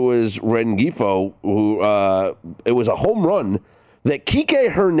guess it was Rengifo who it was a home run that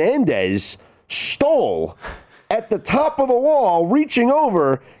Kike Hernandez stole at the top of the wall, reaching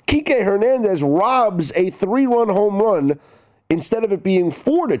over. Kike Hernandez robs a 3-run home run instead of it being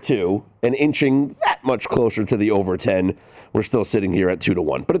 4-2 and inching that much closer to the over 10. We're still sitting here at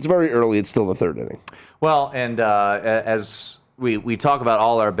 2-1, but it's very early. It's still the third inning. Well, and as we talk about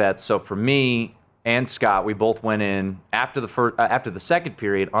all our bets, so for me and Scott, we both went in after the second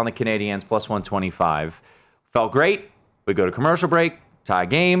period on the Canadiens plus 125. Felt great. We go to commercial break, tie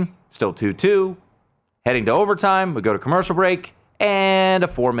game, still 2-2. Heading to overtime, we go to commercial break, and a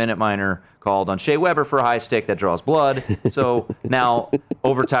 4-minute minor called on Shea Weber for a high stick that draws blood. So now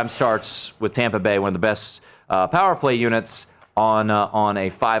overtime starts with Tampa Bay, one of the best power play units on a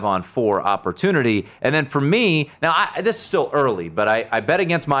 5-on-4 opportunity. And then for me, now this is still early, but I bet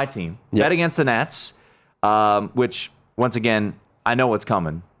against my team, bet against the Nats, which, once again, I know what's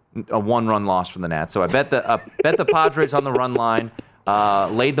coming. A 1-run loss from the Nats. So I bet the Padres on the run line,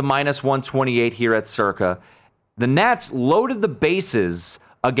 laid the minus 128 here at Circa. The Nats loaded the bases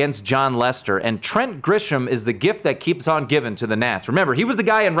against John Lester, and Trent Grisham is the gift that keeps on giving to the Nats. Remember, he was the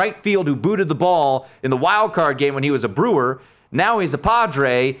guy in right field who booted the ball in the wild card game when he was a Brewer. Now he's a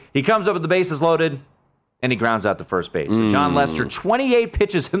Padre. He comes up with the bases loaded, and he grounds out to first base. So John Lester, 28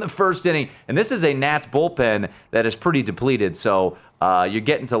 pitches in the first inning, and this is a Nats bullpen that is pretty depleted. So you're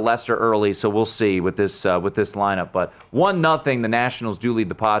getting to Lester early, so we'll see with this lineup. But 1-0, the Nationals do lead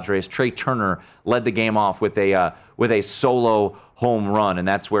the Padres. Trey Turner led the game off with a solo home run, and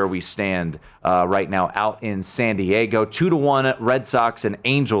that's where we stand right now out in San Diego. 2-1 Red Sox and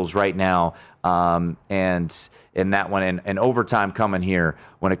Angels right now, and in that one, and overtime coming here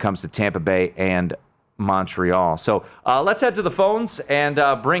when it comes to Tampa Bay and Montreal. So let's head to the phones and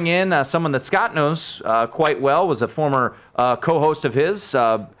bring in someone that Scott knows quite well, was a former co-host of his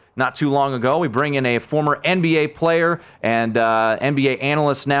not too long ago. We bring in a former NBA player and NBA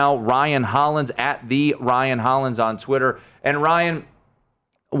analyst now, Ryan Hollins, at the Ryan Hollins on Twitter. And Ryan,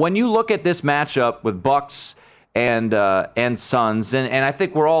 when you look at this matchup with Bucks and Suns, and I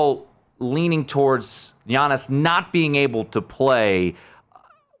think we're all leaning towards Giannis not being able to play,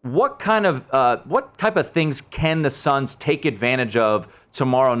 what type of things can the Suns take advantage of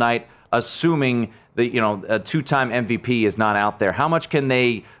tomorrow night, assuming that a two-time MVP is not out there? How much can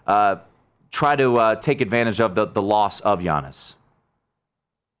they try to take advantage of the loss of Giannis?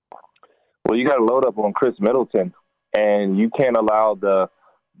 Well, you got to load up on Chris Middleton, and you can't allow the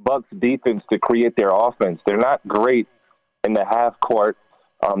Bucks defense to create their offense. They're not great in the half court.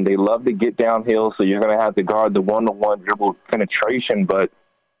 They love to get downhill, so you're going to have to guard the one-to-one dribble penetration. But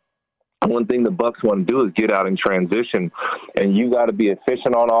one thing the Bucks want to do is get out in transition, and you got to be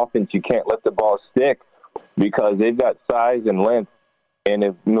efficient on offense. You can't let the ball stick because they've got size and length. And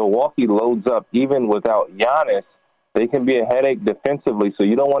if Milwaukee loads up, even without Giannis, they can be a headache defensively. So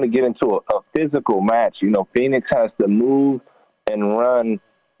you don't want to get into a physical match. Phoenix has to move and run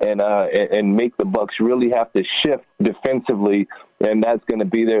and make the Bucks really have to shift defensively, and that's going to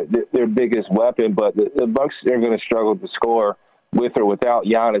be their biggest weapon. But the Bucks are going to struggle to score with or without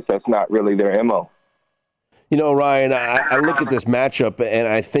Giannis. That's not really their MO. Ryan, I look at this matchup, and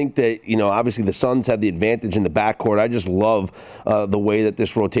I think that, obviously the Suns have the advantage in the backcourt. I just love the way that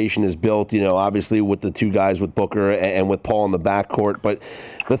this rotation is built, obviously with the two guys with Booker and with Paul in the backcourt. But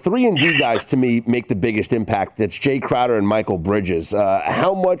the 3-and-D guys, to me, make the biggest impact. That's Jay Crowder and Michael Bridges.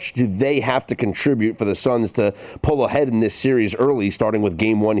 How much do they have to contribute for the Suns to pull ahead in this series early, starting with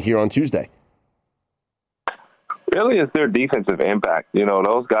Game 1 here on Tuesday? Really, it's their defensive impact.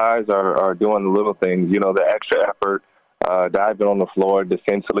 Those guys are doing the little things, the extra effort, diving on the floor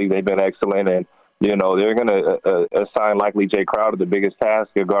defensively. They've been excellent. And, they're going to assign likely Jay Crowder the biggest task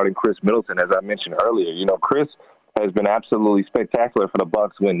regarding Chris Middleton, as I mentioned earlier. Chris has been absolutely spectacular for the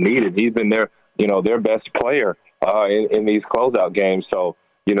Bucks when needed. He's been their best player in these closeout games. So,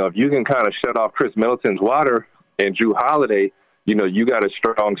 if you can kind of shut off Chris Middleton's water and Jrue Holiday, you got a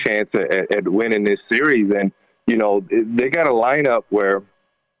strong chance at winning this series. And, they got a lineup where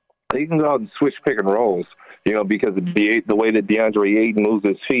they can go out and switch pick and rolls, because of the way that DeAndre Ayton moves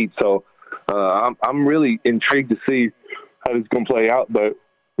his feet. So I'm really intrigued to see how this is going to play out. But,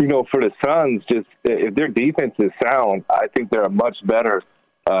 for the Suns, just if their defense is sound, I think they're much better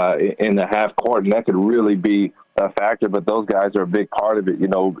in the half court, and that could really be a factor. But those guys are a big part of it. You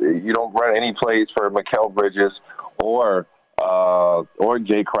don't run any plays for Mikal Bridges or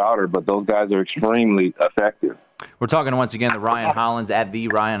Jay Crowder, but those guys are extremely effective. We're talking once again to Ryan Hollins at the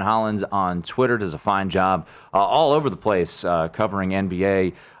Ryan Hollins on Twitter. Does a fine job all over the place covering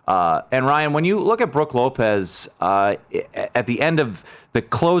NBA. And Ryan, when you look at Brook Lopez at the end of the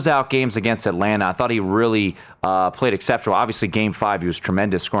closeout games against Atlanta, I thought he really played exceptional. Obviously, Game 5, he was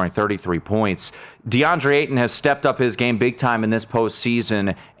tremendous, scoring 33 points. DeAndre Ayton has stepped up his game big time in this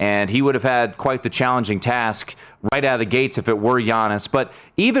postseason, and he would have had quite the challenging task right out of the gates if it were Giannis. But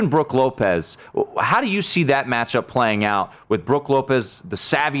even Brook Lopez, how do you see that matchup playing out with Brook Lopez, the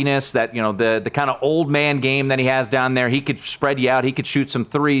savviness, that the kind of old man game that he has down there? He could spread you out. He could shoot some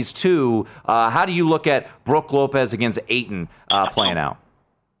threes too. How do you look at Brook Lopez against Ayton playing out?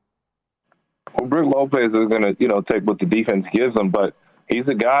 Well, Brook Lopez is going to, take what the defense gives him, but he's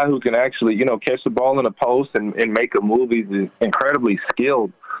a guy who can actually, catch the ball in the post and make a move. He's incredibly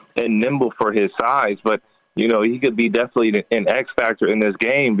skilled and nimble for his size, but, he could be definitely an X factor in this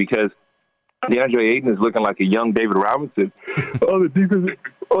game because DeAndre Ayton is looking like a young David Robinson on the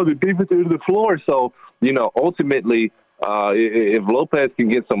defense end of the floor. So, ultimately, if Lopez can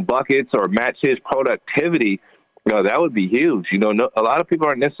get some buckets or match his productivity, that would be huge. A lot of people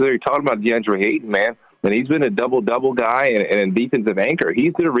aren't necessarily talking about DeAndre Ayton, man. And he's been a double-double guy and a defensive anchor.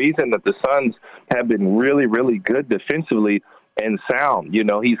 He's the reason that the Suns have been really, really good defensively and sound.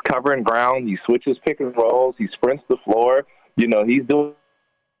 He's covering ground. He switches pick and rolls. He sprints the floor. He's doing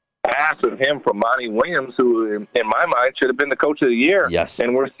pass of him from Monty Williams, who, in my mind, should have been the coach of the year. Yes.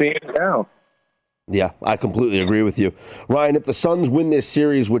 And we're seeing it now. Yeah, I completely agree with you. Ryan, if the Suns win this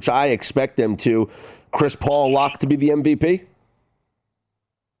series, which I expect them to, Chris Paul locked to be the MVP?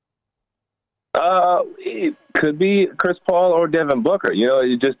 It could be Chris Paul or Devin Booker.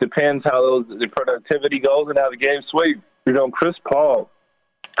 It just depends how the productivity goes and how the game swings. Chris Paul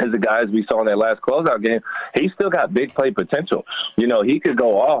is the guy, as we saw in that last closeout game. He's still got big play potential. He could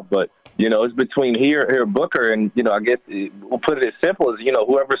go off, but it's between here Booker, and I guess we'll put it as simple as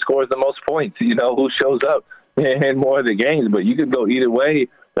whoever scores the most points. Who shows up in more of the games. But you could go either way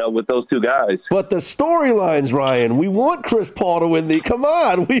with those two guys. But the storylines, Ryan, we want Chris Paul to win come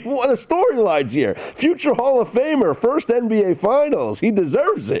on, we want the storylines here. Future Hall of Famer, first NBA Finals. He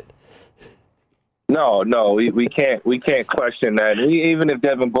deserves it. No, we can't question that. Even if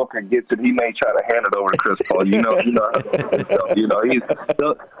Devin Booker gets it, he may try to hand it over to Chris Paul.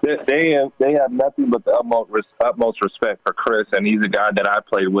 They have nothing but the utmost respect for Chris, and he's a guy that I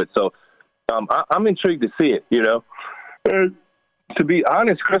played with. So I'm intrigued to see it. To be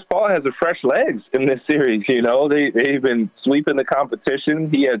honest, Chris Paul has a fresh legs in this series. They've been sweeping the competition.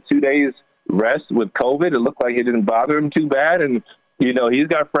 He had 2 days rest with COVID. It looked like it didn't bother him too bad, and he's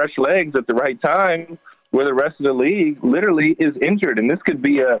got fresh legs at the right time where the rest of the league literally is injured. And this could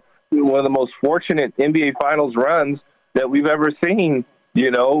be one of the most fortunate NBA Finals runs that we've ever seen,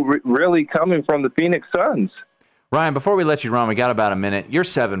 really coming from the Phoenix Suns. Ryan, before we let you run, we got about a minute. You're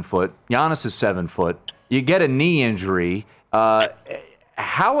 7 foot. Giannis is 7 foot. You get a knee injury.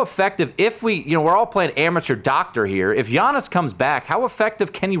 How effective, if we're all playing amateur doctor here, if Giannis comes back, how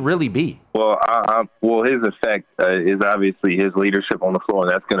effective can he really be? Well, his effect is obviously his leadership on the floor.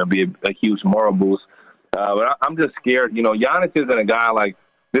 That's going to be a huge moral boost. But I'm just scared. Giannis isn't a guy like,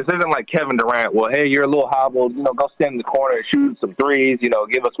 this isn't like Kevin Durant. Well, hey, you're a little hobbled. Go stand in the corner and shoot some threes.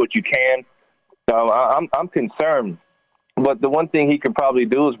 Give us what you can. I'm concerned. But the one thing he could probably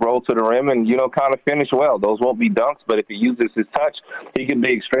do is roll to the rim and, kind of finish well. Those won't be dunks, but if he uses his touch, he can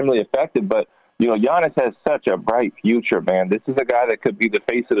be extremely effective. But, Giannis has such a bright future, man. This is a guy that could be the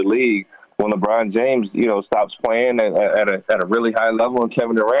face of the league when LeBron James, stops playing at a really high level and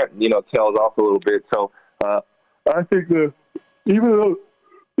Kevin Durant, tails off a little bit. So I think even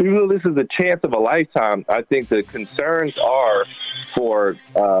though this is a chance of a lifetime, I think the concerns are for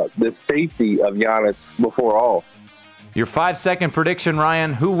the safety of Giannis before all. Your 5-second prediction,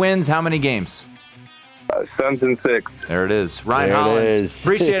 Ryan. Who wins how many games? Suns in 6. There it is. Ryan Hollins.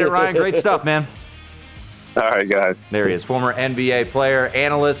 Appreciate it, Ryan. Great stuff, man. All right, guys. There he is. Former NBA player,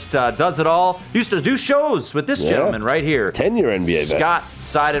 analyst, does it all. Used to do shows with this gentleman right here. 10-year NBA vet. Scott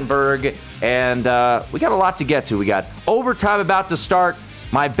Seidenberg. And we got a lot to get to. We got overtime about to start.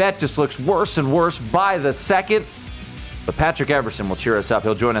 My bet just looks worse and worse by the second. But Patrick Everson will cheer us up.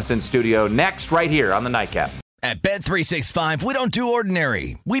 He'll join us in studio next right here on the Nightcap. At Bet365, we don't do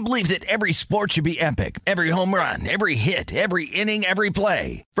ordinary. We believe that every sport should be epic. Every home run, every hit, every inning, every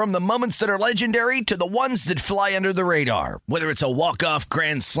play. From the moments that are legendary to the ones that fly under the radar. Whether it's a walk-off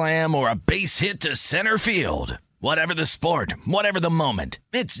grand slam or a base hit to center field. Whatever the sport, whatever the moment.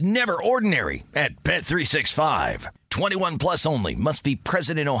 It's never ordinary at Bet365. 21 plus only. Must be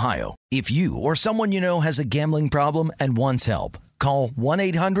present in Ohio. If you or someone you know has a gambling problem and wants help, call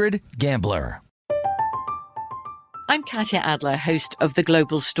 1-800-GAMBLER. I'm Katya Adler, host of The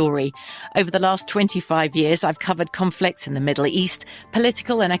Global Story. Over the last 25 years, I've covered conflicts in the Middle East,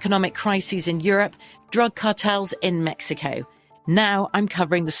 political and economic crises in Europe, drug cartels in Mexico. Now I'm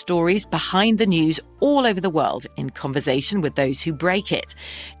covering the stories behind the news all over the world in conversation with those who break it.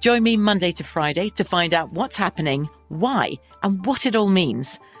 Join me Monday to Friday to find out what's happening, why, and what it all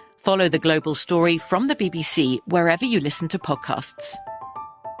means. Follow The Global Story from the BBC wherever you listen to podcasts.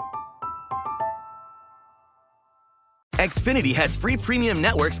 Xfinity has free premium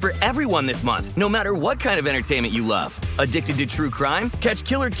networks for everyone this month, no matter what kind of entertainment you love. Addicted to true crime? Catch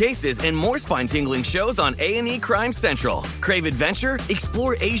killer cases and more spine-tingling shows on A&E Crime Central. Crave adventure?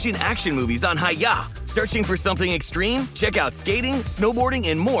 Explore Asian action movies on Hi-Ya. Searching for something extreme? Check out skating, snowboarding,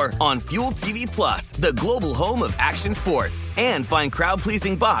 and more on Fuel TV Plus, the global home of action sports. And find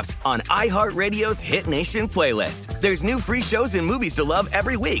crowd-pleasing bops on iHeartRadio's Hit Nation playlist. There's new free shows and movies to love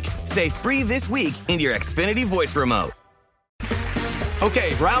every week. Say free this week in your Xfinity voice remote.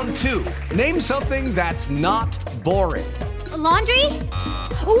 Okay, round two. Name something that's not boring. A laundry?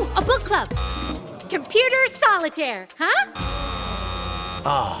 Ooh, a book club. Computer solitaire, huh?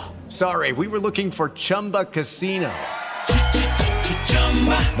 Ah, oh, sorry, we were looking for Chumba Casino.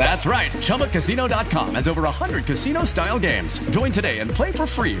 That's right, ChumbaCasino.com has over 100 casino-style games. Join today and play for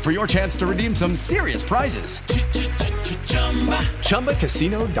free for your chance to redeem some serious prizes.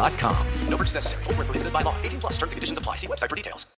 ChumbaCasino.com. No purchase necessary. Void where prohibited by law. 18 plus terms and conditions apply. See website for details.